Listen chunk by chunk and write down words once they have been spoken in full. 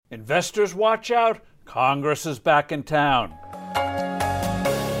Investors, watch out. Congress is back in town.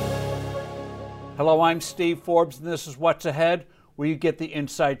 Hello, I'm Steve Forbes, and this is What's Ahead, where you get the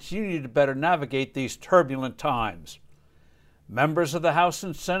insights you need to better navigate these turbulent times. Members of the House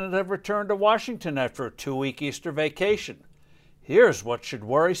and Senate have returned to Washington after a 2-week Easter vacation. Here's what should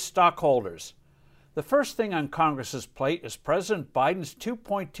worry stockholders. The first thing on Congress's plate is President Biden's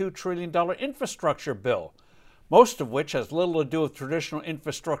 $2.2 trillion infrastructure bill, most of which has little to do with traditional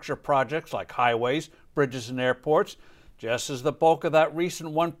infrastructure projects like highways, bridges, and airports, just as the bulk of that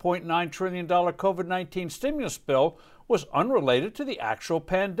recent $1.9 trillion COVID-19 stimulus bill was unrelated to the actual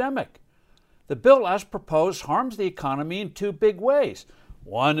pandemic. The bill, as proposed, harms the economy in two big ways.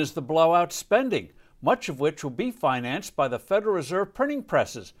 One is the blowout spending, much of which will be financed by the Federal Reserve printing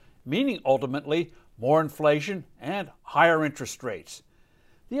presses, meaning ultimately more inflation and higher interest rates.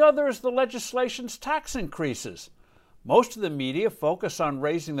 The other is the legislation's tax increases. Most of the media focus on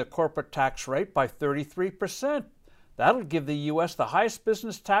raising the corporate tax rate by 33%. That'll give the U.S. the highest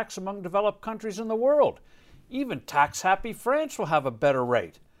business tax among developed countries in the world. Even tax-happy France will have a better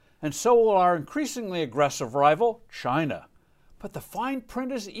rate. And so will our increasingly aggressive rival, China. But the fine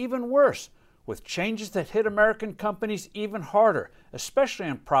print is even worse, with changes that hit American companies even harder, especially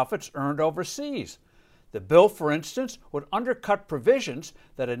on profits earned overseas. The bill, for instance, would undercut provisions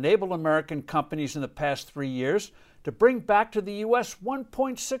that enabled American companies in the past 3 years to bring back to the U.S.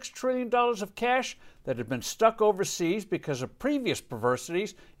 $1.6 trillion of cash that had been stuck overseas because of previous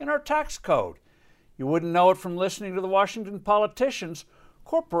perversities in our tax code. You wouldn't know it from listening to the Washington politicians.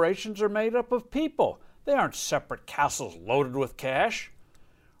 Corporations are made up of people. They aren't separate castles loaded with cash.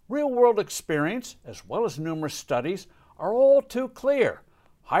 Real-world experience, as well as numerous studies, are all too clear.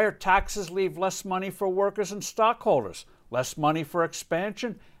 Higher taxes leave less money for workers and stockholders, less money for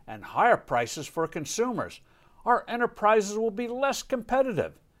expansion, and higher prices for consumers. Our enterprises will be less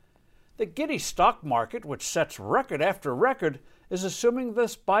competitive. The giddy stock market, which sets record after record, is assuming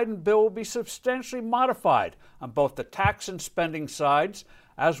this Biden bill will be substantially modified on both the tax and spending sides,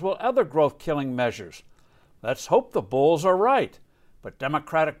 as will other growth-killing measures. Let's hope the bulls are right. But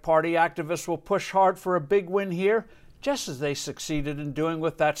Democratic Party activists will push hard for a big win here, just as they succeeded in doing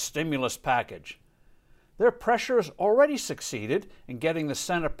with that stimulus package. Their pressure has already succeeded in getting the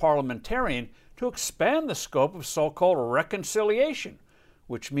Senate parliamentarian to expand the scope of so-called reconciliation,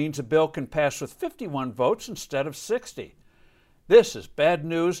 which means a bill can pass with 51 votes instead of 60. This is bad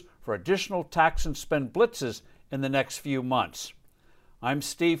news for additional tax and spend blitzes in the next few months. I'm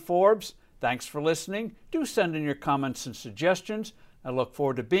Steve Forbes. Thanks for listening. Do send in your comments and suggestions. I look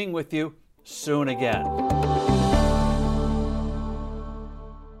forward to being with you soon again.